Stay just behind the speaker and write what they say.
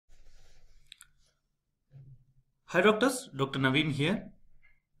Hi doctors, Dr. Naveen here.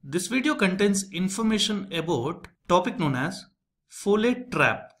 This video contains information about topic known as folate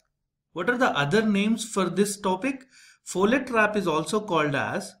trap. What are the other names for this topic? Folate trap is also called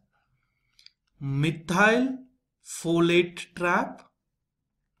as methyl folate trap,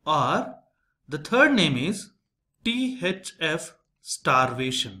 or the third name is THF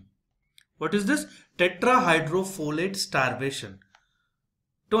starvation. What is this? Tetrahydrofolate starvation.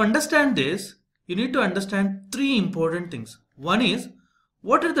 To understand this, you need to understand three important things. One is,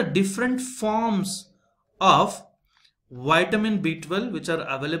 what are the different forms of vitamin B12 which are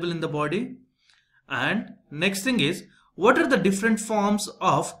available in the body? And next thing is, what are the different forms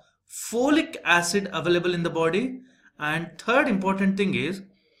of folic acid available in the body? And third important thing is,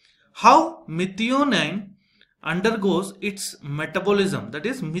 how methionine undergoes its metabolism, that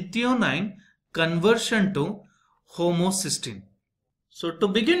is methionine conversion to homocysteine. So to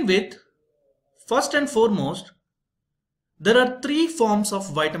begin with, first and foremost, there are three forms of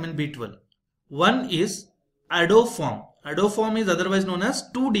vitamin B12. One is ADO form. ADO form is otherwise known as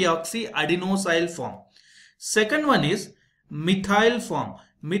 2-deoxyadenosyl form. Second one is methyl form.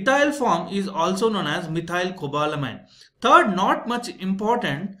 Methyl form is also known as methylcobalamin. Third, not much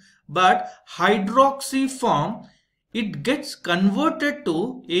important, but hydroxy form. It gets converted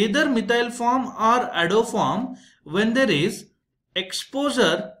to either methyl form or ADO form when there is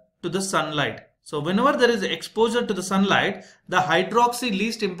exposure to the sunlight. So whenever there is exposure to the sunlight, the hydroxy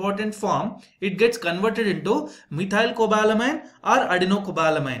least important form, it gets converted into methylcobalamin or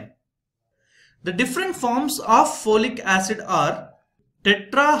adenocobalamin. The different forms of folic acid are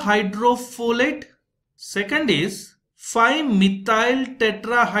tetrahydrofolate. Second is 5-methyl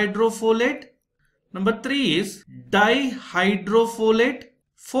tetrahydrofolate. Number 3 is dihydrofolate.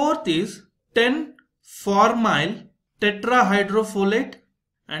 Fourth is 10-formyl tetrahydrofolate.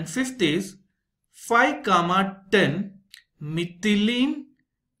 And fifth is 5-10 methylene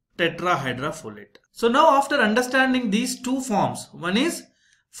tetrahydrofolate. So now after understanding these two forms, one is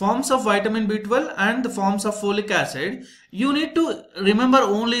forms of vitamin B12 and the forms of folic acid, you need to remember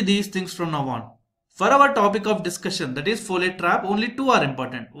only these things from now on. For our topic of discussion, that is folate trap, only two are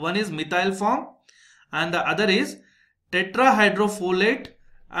important. One is methyl form and the other is tetrahydrofolate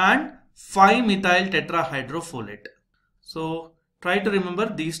and 5-methyl tetrahydrofolate. So try to remember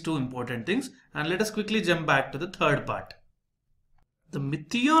these two important things, and let us quickly jump back to the third part. The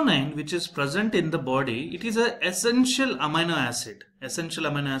methionine which is present in the body, it is an essential amino acid. Essential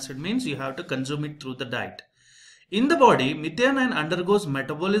amino acid means you have to consume it through the diet. In the body, methionine undergoes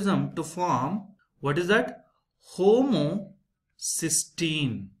metabolism to form, what is that?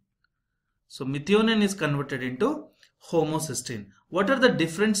 Homocysteine. So methionine is converted into homocysteine. What are the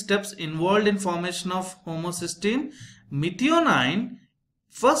different steps involved in formation of homocysteine? Methionine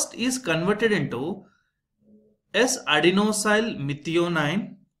first is converted into S-adenosyl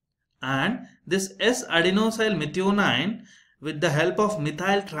methionine, and this S-adenosyl methionine with the help of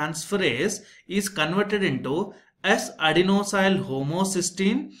methyl transferase is converted into S-adenosyl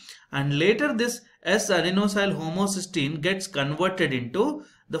homocysteine, and later this S-adenosyl homocysteine gets converted into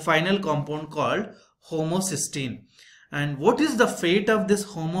the final compound called homocysteine. And what is the fate of this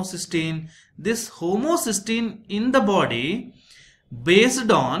homocysteine? This homocysteine in the body, based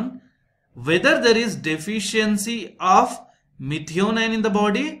on whether there is deficiency of methionine in the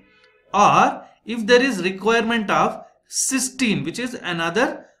body or if there is requirement of cysteine, which is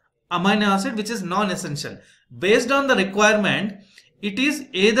another amino acid which is non-essential. Based on the requirement, it is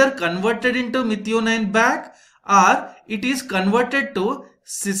either converted into methionine back or it is converted to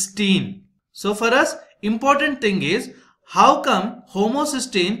cysteine. So for us, important thing is, how come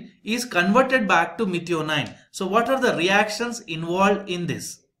homocysteine is converted back to methionine? So what are the reactions involved in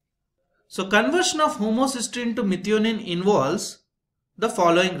this? So conversion of homocysteine to methionine involves the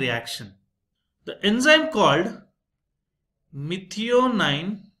following reaction. The enzyme called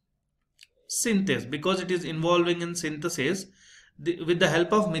methionine synthase, because it is involving in synthesis, with the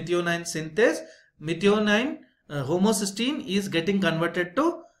help of methionine synthase, homocysteine is getting converted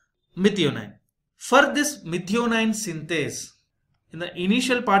to methionine. For this methionine synthase, in the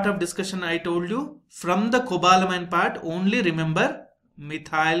initial part of discussion I told you, from the cobalamin part only remember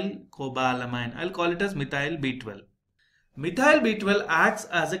methylcobalamin. I'll call it as methyl B12. Methyl B12 acts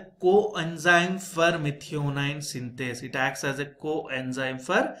as a coenzyme for methionine synthase. It acts as a coenzyme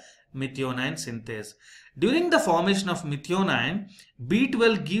for methionine synthase. During the formation of methionine,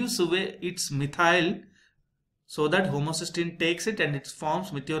 B12 gives away its methyl, so that homocysteine takes it and it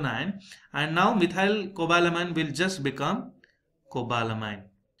forms methionine, and now methylcobalamin will just become cobalamin.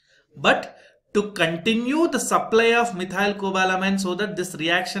 But to continue the supply of methylcobalamin so that this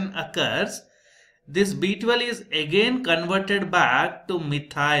reaction occurs, this B12 is again converted back to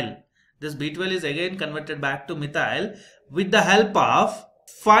methyl. This B12 is again converted back to methyl with the help of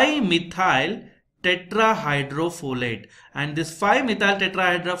 5-methyl tetrahydrofolate, and this 5-methyl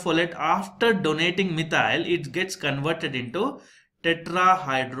tetrahydrofolate, after donating methyl, it gets converted into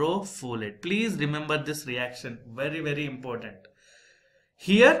tetrahydrofolate. Please remember this reaction, very important.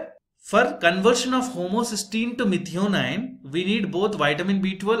 Here, for conversion of homocysteine to methionine, we need both vitamin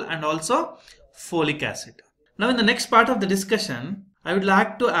B12 and also folic acid. Now in the next part of the discussion, I would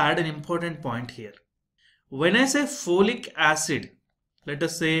like to add an important point here. When I say folic acid, let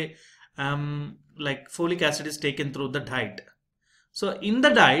us say like folic acid is taken through the diet. So in the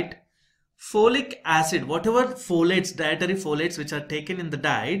diet, folic acid, whatever folates, dietary folates which are taken in the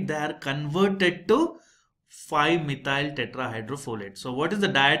diet, they are converted to 5-methyl tetrahydrofolate. So what is the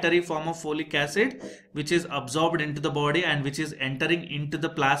dietary form of folic acid which is absorbed into the body and which is entering into the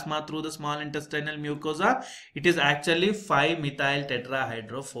plasma through the small intestinal mucosa? It is actually 5-methyl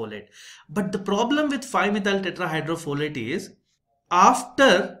tetrahydrofolate. But the problem with 5-methyl tetrahydrofolate is,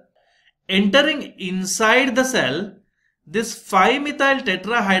 after entering inside the cell, this 5-methyl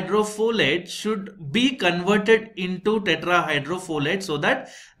tetrahydrofolate should be converted into tetrahydrofolate, so that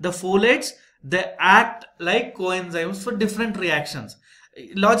the folates, they act like coenzymes for different reactions.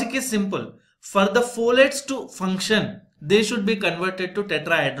 Logic is simple. For the folates to function, they should be converted to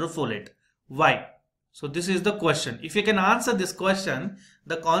tetrahydrofolate. Why? So this is the question. If you can answer this question,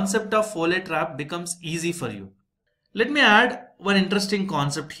 the concept of folate trap becomes easy for you. Let me add one interesting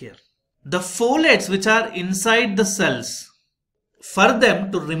concept here. The folates which are inside the cells, for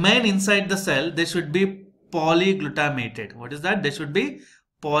them to remain inside the cell, they should be polyglutamated. What is that? They should be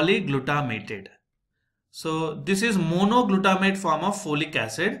polyglutamated. So this is monoglutamate form of folic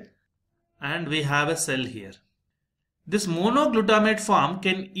acid, and we have a cell here. This monoglutamate form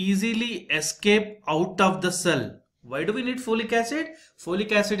can easily escape out of the cell. Why do we need folic acid?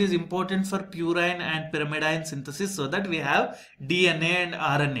 Folic acid is important for purine and pyrimidine synthesis, so that we have DNA and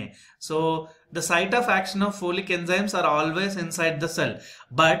RNA. So the site of action of folic enzymes are always inside the cell.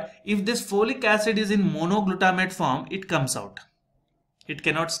 But if this folic acid is in monoglutamate form, it comes out. It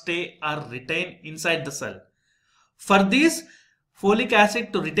cannot stay or retain inside the cell. For this folic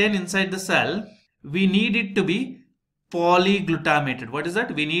acid to retain inside the cell, we need it to be polyglutamated. What is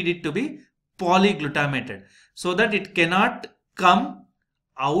that? We need it to be polyglutamated, so that it cannot come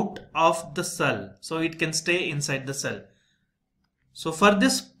out of the cell. So it can stay inside the cell. So for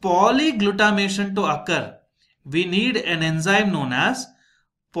this polyglutamation to occur, we need an enzyme known as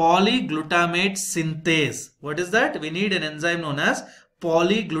polyglutamate synthase. What is that? We need an enzyme known as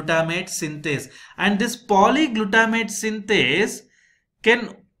polyglutamate synthase. And this polyglutamate synthase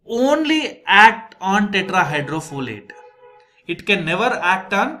can only act on tetrahydrofolate. It can never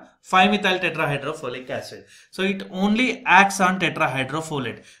act on 5-methyl tetrahydrofolic acid. So it only acts on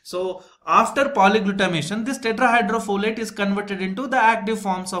tetrahydrofolate. So after polyglutamation, this tetrahydrofolate is converted into the active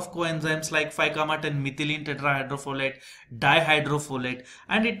forms of coenzymes like 5-10 methylene tetrahydrofolate, dihydrofolate,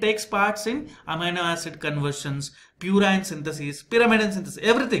 and it takes parts in amino acid conversions, purine synthesis, pyrimidine synthesis,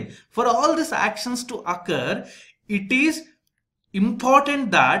 everything. For all these actions to occur, it is important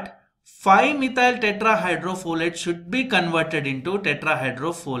that 5-methyl tetrahydrofolate should be converted into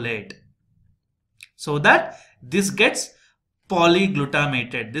tetrahydrofolate, so that this gets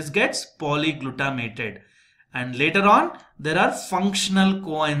polyglutamated. And later on, there are functional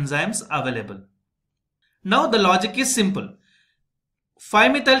coenzymes available. Now the logic is simple.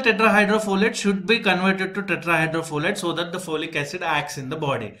 5-methyl tetrahydrofolate should be converted to tetrahydrofolate, so that the folic acid acts in the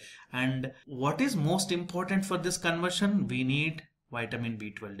body. And what is most important for this conversion? We need vitamin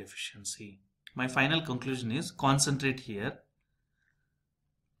B12 deficiency. My final conclusion is, concentrate here.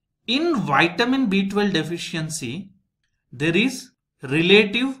 In vitamin B12 deficiency, there is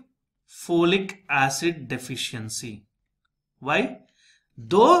relative folic acid deficiency. Why?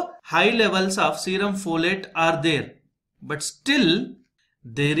 Though high levels of serum folate are there, but still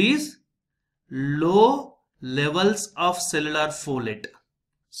there is low levels of cellular folate.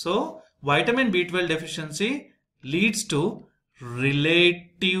 So vitamin B12 deficiency leads to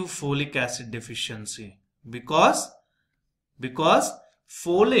relative folic acid deficiency, because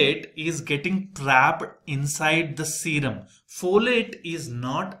folate is getting trapped inside the serum. Folate is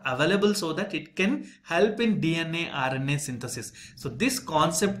not available so that it can help in DNA RNA synthesis. So this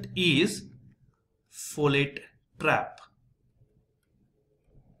concept is folate trap.